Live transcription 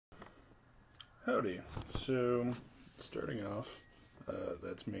Howdy. So, starting off,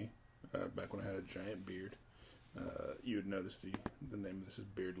 that's me. Back when I had a giant beard. You would notice the name of this is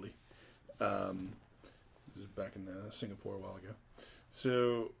Beardly. Um, this is back in Singapore a while ago.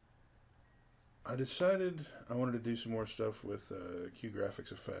 So, I decided I wanted to do some more stuff with Q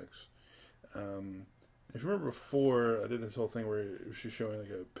graphics effects. If you remember before, I did this whole thing where it was just showing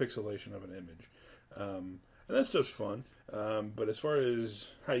like a pixelation of an image. And that stuff's fun. But as far as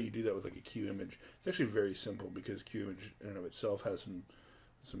how you do that with like a QImage, it's actually very simple because QImage in and of itself has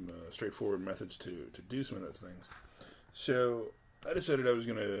some straightforward methods to do some of those things. So I decided I was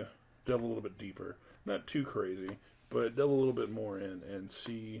going to delve a little bit deeper, not too crazy, but delve a little bit more in and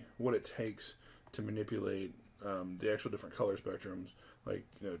see what it takes to manipulate the actual different color spectrums, like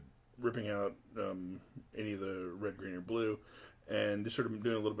ripping out any of the red, green, or blue, and just sort of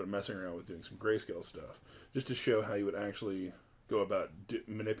doing a little bit of messing around with doing some grayscale stuff, just to show how you would actually go about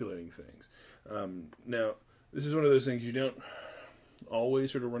manipulating things. Now, this is one of those things you don't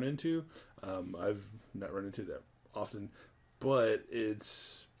always sort of run into. I've not run into that often, but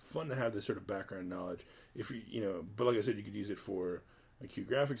it's fun to have this sort of background knowledge. If but like I said, you could use it for a Q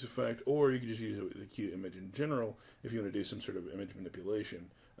graphics effect, or you could just use it with the QImage in general if you want to do some sort of image manipulation.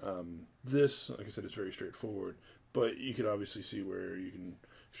 This, like I said, is very straightforward, but you could obviously see where you can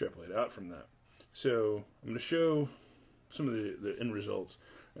extrapolate out from that. So I'm going to show some of the end results,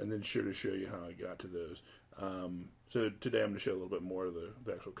 and then sure to show you how I got to those. So today I'm going to show a little bit more of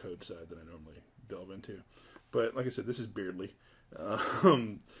the actual code side that I normally delve into. But like I said, this is Beardly.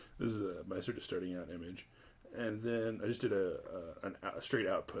 This is my sort of starting out image. And then I just did a straight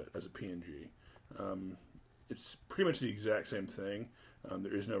output as a PNG. It's pretty much the exact same thing.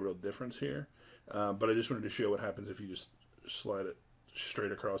 There is no real difference here. But I just wanted to show what happens if you just slide it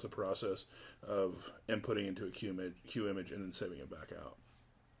straight across the process of inputting into a QImage and then saving it back out.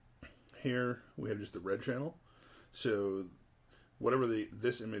 Here we have just the red channel. So whatever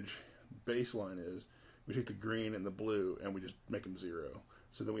this image baseline is, we take the green and the blue and we just make them 0.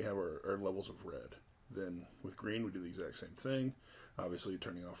 So then we have our levels of red. Then with green, we do the exact same thing, obviously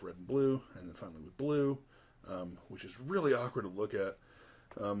turning off red and blue, and then finally with blue, which is really awkward to look at,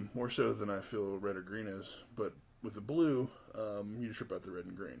 more so than I feel red or green is. But with the blue, you just strip out the red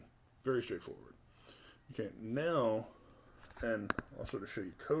and green. Very straightforward. Okay, now, and I'll sort of show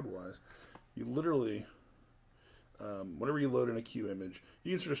you code-wise, you literally, whenever you load in a QImage,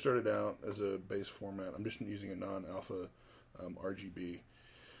 you can sort of start it out as a base format. I'm just using a non-alpha RGB.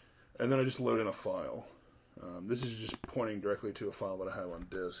 And then I just load in a file. This is just pointing directly to a file that I have on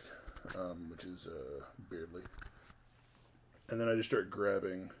disk, which is Beardly. And then I just start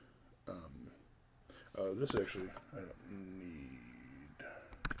grabbing. This actually, I don't need.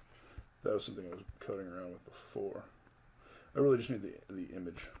 That was something I was coding around with before. I really just need the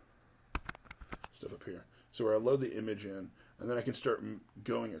image stuff up here. So where I load the image in, and then I can start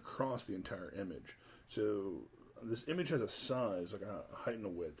going across the entire image. So this image has a size, like a height and a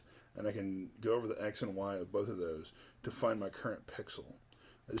width, and I can go over the X and Y of both of those to find my current pixel.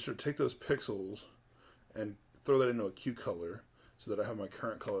 I just sort of take those pixels and throw that into a Q color so that I have my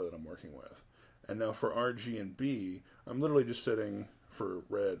current color that I'm working with. And now for R, G, and B, I'm literally just setting for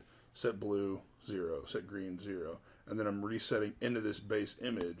red, set blue 0, set green 0, and then I'm resetting into this base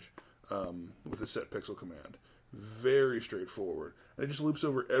image with the set pixel command. Very straightforward. And it just loops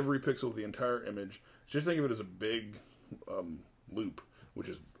over every pixel of the entire image. Just think of it as a big loop, which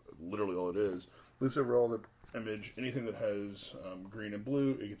is literally all it is. Loops over all the image. Anything that has green and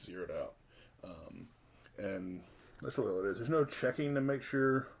blue, it gets zeroed out. And that's really all it is. There's no checking to make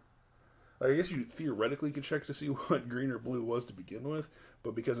sure. I guess you theoretically could check to see what green or blue was to begin with,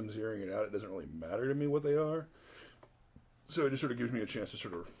 but because I'm zeroing it out, it doesn't really matter to me what they are. So it just sort of gives me a chance to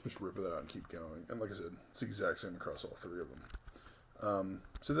sort of just rip it out and keep going. And like I said, it's the exact same across all three of them.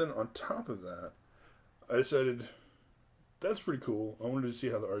 So then on top of that, I decided that's pretty cool. I wanted to see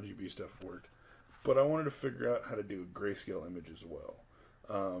how the RGB stuff worked, but I wanted to figure out how to do a grayscale image as well.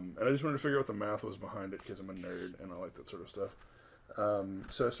 And I just wanted to figure out what the math was behind it because I'm a nerd and I like that sort of stuff.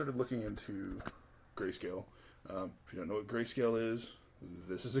 So I started looking into grayscale. If you don't know what grayscale is,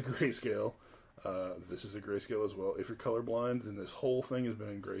 this is a grayscale. This is a grayscale as well. If you're colorblind, then this whole thing has been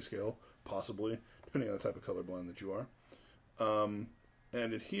in grayscale, possibly, depending on the type of colorblind that you are. And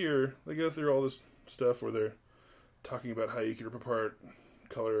in here, they go through all this stuff where they're talking about how you can rip apart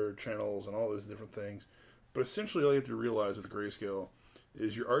color channels and all those different things. But essentially, all you have to realize with grayscale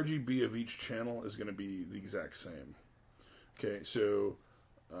is your RGB of each channel is going to be the exact same. Okay, so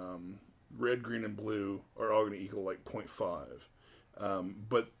red, green, and blue are all going to equal like 0.5.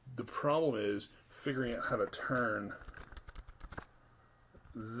 But the problem is figuring out how to turn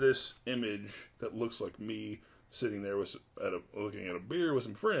this image that looks like me sitting there looking at a beer with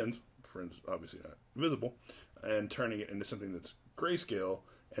some friends obviously not visible, and turning it into something that's grayscale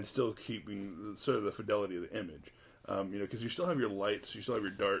and still keeping sort of the fidelity of the image. Because you still have your lights, you still have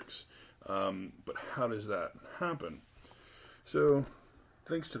your darks, but how does that happen? So,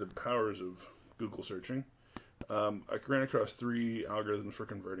 thanks to the powers of Google searching, I ran across 3 algorithms for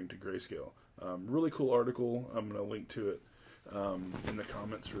converting to grayscale. Really cool article. I'm going to link to it in the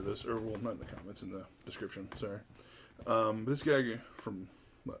comments for this, or well, not in the comments, in the description. Sorry. This guy from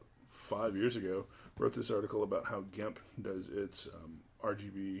 5 years ago wrote this article about how GIMP does its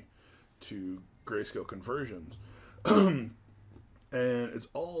RGB to grayscale conversions, and it's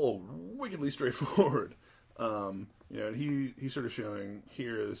all wickedly straightforward. And he's sort of showing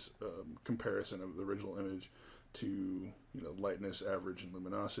here is comparison of the original image to lightness, average, and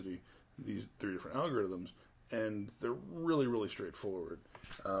luminosity. These 3 different algorithms, and they're really, really straightforward.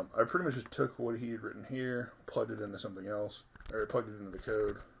 I pretty much just took what he had written here, plugged it into something else, or plugged it into the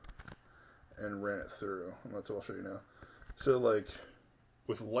code, and ran it through. And that's what I'll show you now. So, like,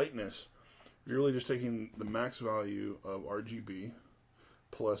 with lightness, you're really just taking the max value of RGB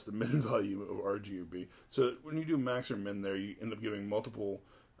plus the min value of RGB. So when you do max or min there, you end up giving multiple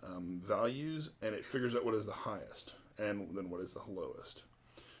values, and it figures out what is the highest, and then what is the lowest.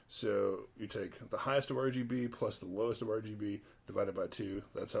 So you take the highest of RGB plus the lowest of RGB divided by 2.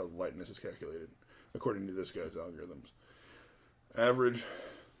 That's how lightness is calculated, according to this guy's algorithms. Average,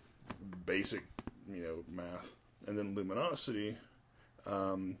 basic, math. And then luminosity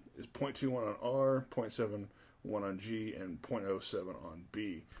is 0.21 on R, 0.71 on G, and 0.07 on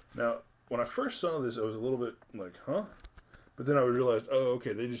B. Now, when I first saw this, I was a little bit like, huh? But then I realized, oh,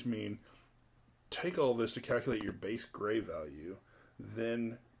 okay, they just mean take all this to calculate your base gray value,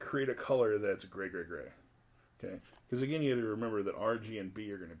 then create a color that's gray, gray, gray. Okay? Because again, you have to remember that RG and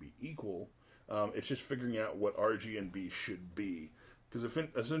B are going to be equal. It's just figuring out what RG and B should be. Because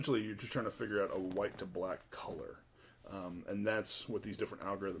essentially, you're just trying to figure out a white to black color. And that's what these different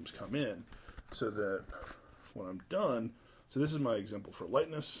algorithms come in. So that when I'm done, so this is my example for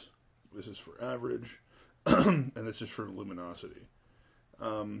lightness, this is for average, and this is for luminosity.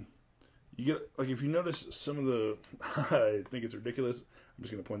 You get, like, if you notice some of the, I think it's ridiculous, I'm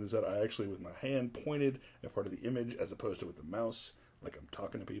just going to point this out, I actually with my hand pointed at part of the image as opposed to with the mouse, like I'm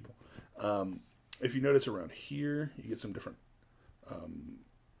talking to people. If you notice around here, you get some different,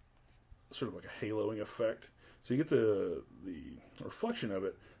 sort of like a haloing effect. So you get the reflection of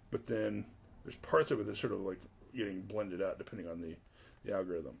it, but then there's parts of it that sort of like getting blended out depending on the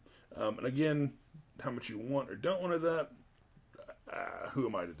algorithm. And again, how much you want or don't want of that, who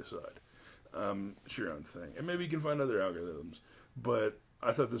am I to decide? It's your own thing. And maybe you can find other algorithms. But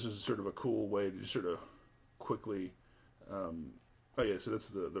I thought this was sort of a cool way to just sort of quickly... oh yeah, so that's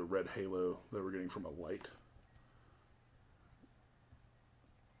the red halo that we're getting from a light.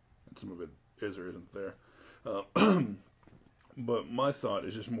 And some of it is or isn't there. But my thought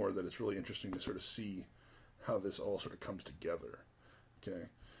is just more that it's really interesting to sort of see how this all sort of comes together. Okay,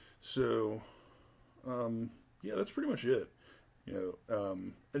 so yeah, that's pretty much it.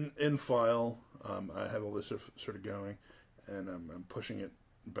 In file, I have all this stuff sort of going, and I'm pushing it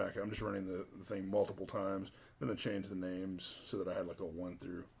back. I'm just running the thing multiple times. Then I changed the names so that I had like a 1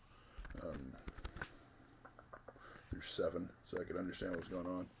 through 7, so I could understand what's going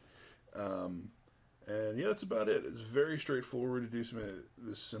on. And yeah, that's about it. It's very straightforward to do some of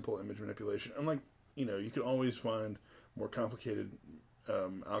this simple image manipulation. Unlike, you can always find more complicated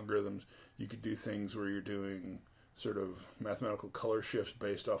algorithms. You could do things where you're doing sort of mathematical color shifts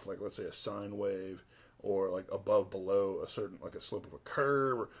based off, like, let's say a sine wave, or like above, below a certain, like a slope of a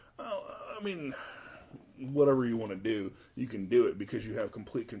curve, or, I mean, whatever you want to do, you can do it because you have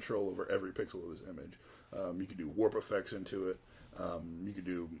complete control over every pixel of this image. You can do warp effects into it. You can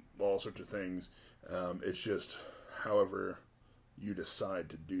do all sorts of things. It's just however you decide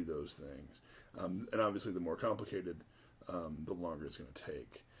to do those things. And obviously the more complicated, the longer it's going to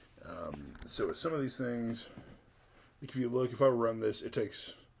take. So with some of these things, like if I run this,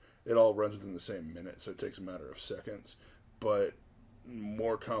 it all runs within the same minute, so it takes a matter of seconds. But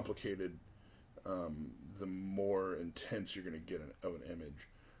more complicated, the more intense you're going to get of an image.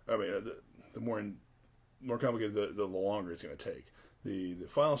 I mean, the more complicated, the longer it's going to take. The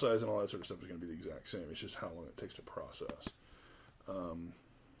file size and all that sort of stuff is going to be the exact same. It's just how long it takes to process.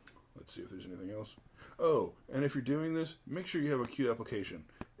 Let's see if there's anything else. Oh, and if you're doing this, make sure you have a Q application.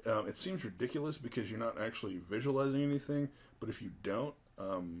 It seems ridiculous because you're not actually visualizing anything, but if you don't,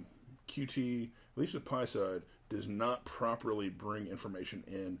 Qt, at least with PySide, does not properly bring information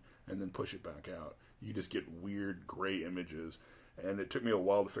in and then push it back out. You just get weird gray images. and it took me a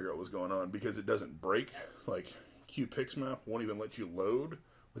while to figure out what was going on because it doesn't break. Like QPixMap won't even let you load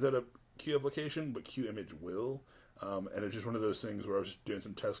without a Q application, but QImage will. And it's just one of those things where I was just doing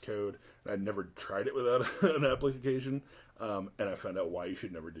some test code, and I'd never tried it without an application, and I found out why you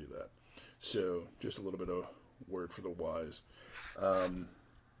should never do that. So, just a little bit of word for the wise.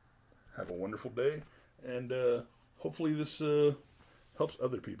 Have a wonderful day, and hopefully this helps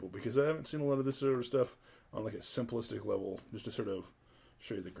other people, because I haven't seen a lot of this sort of stuff on like a simplistic level, just to sort of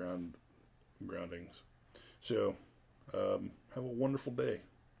show you the groundings. So, have a wonderful day.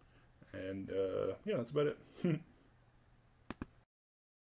 And, yeah, that's about it.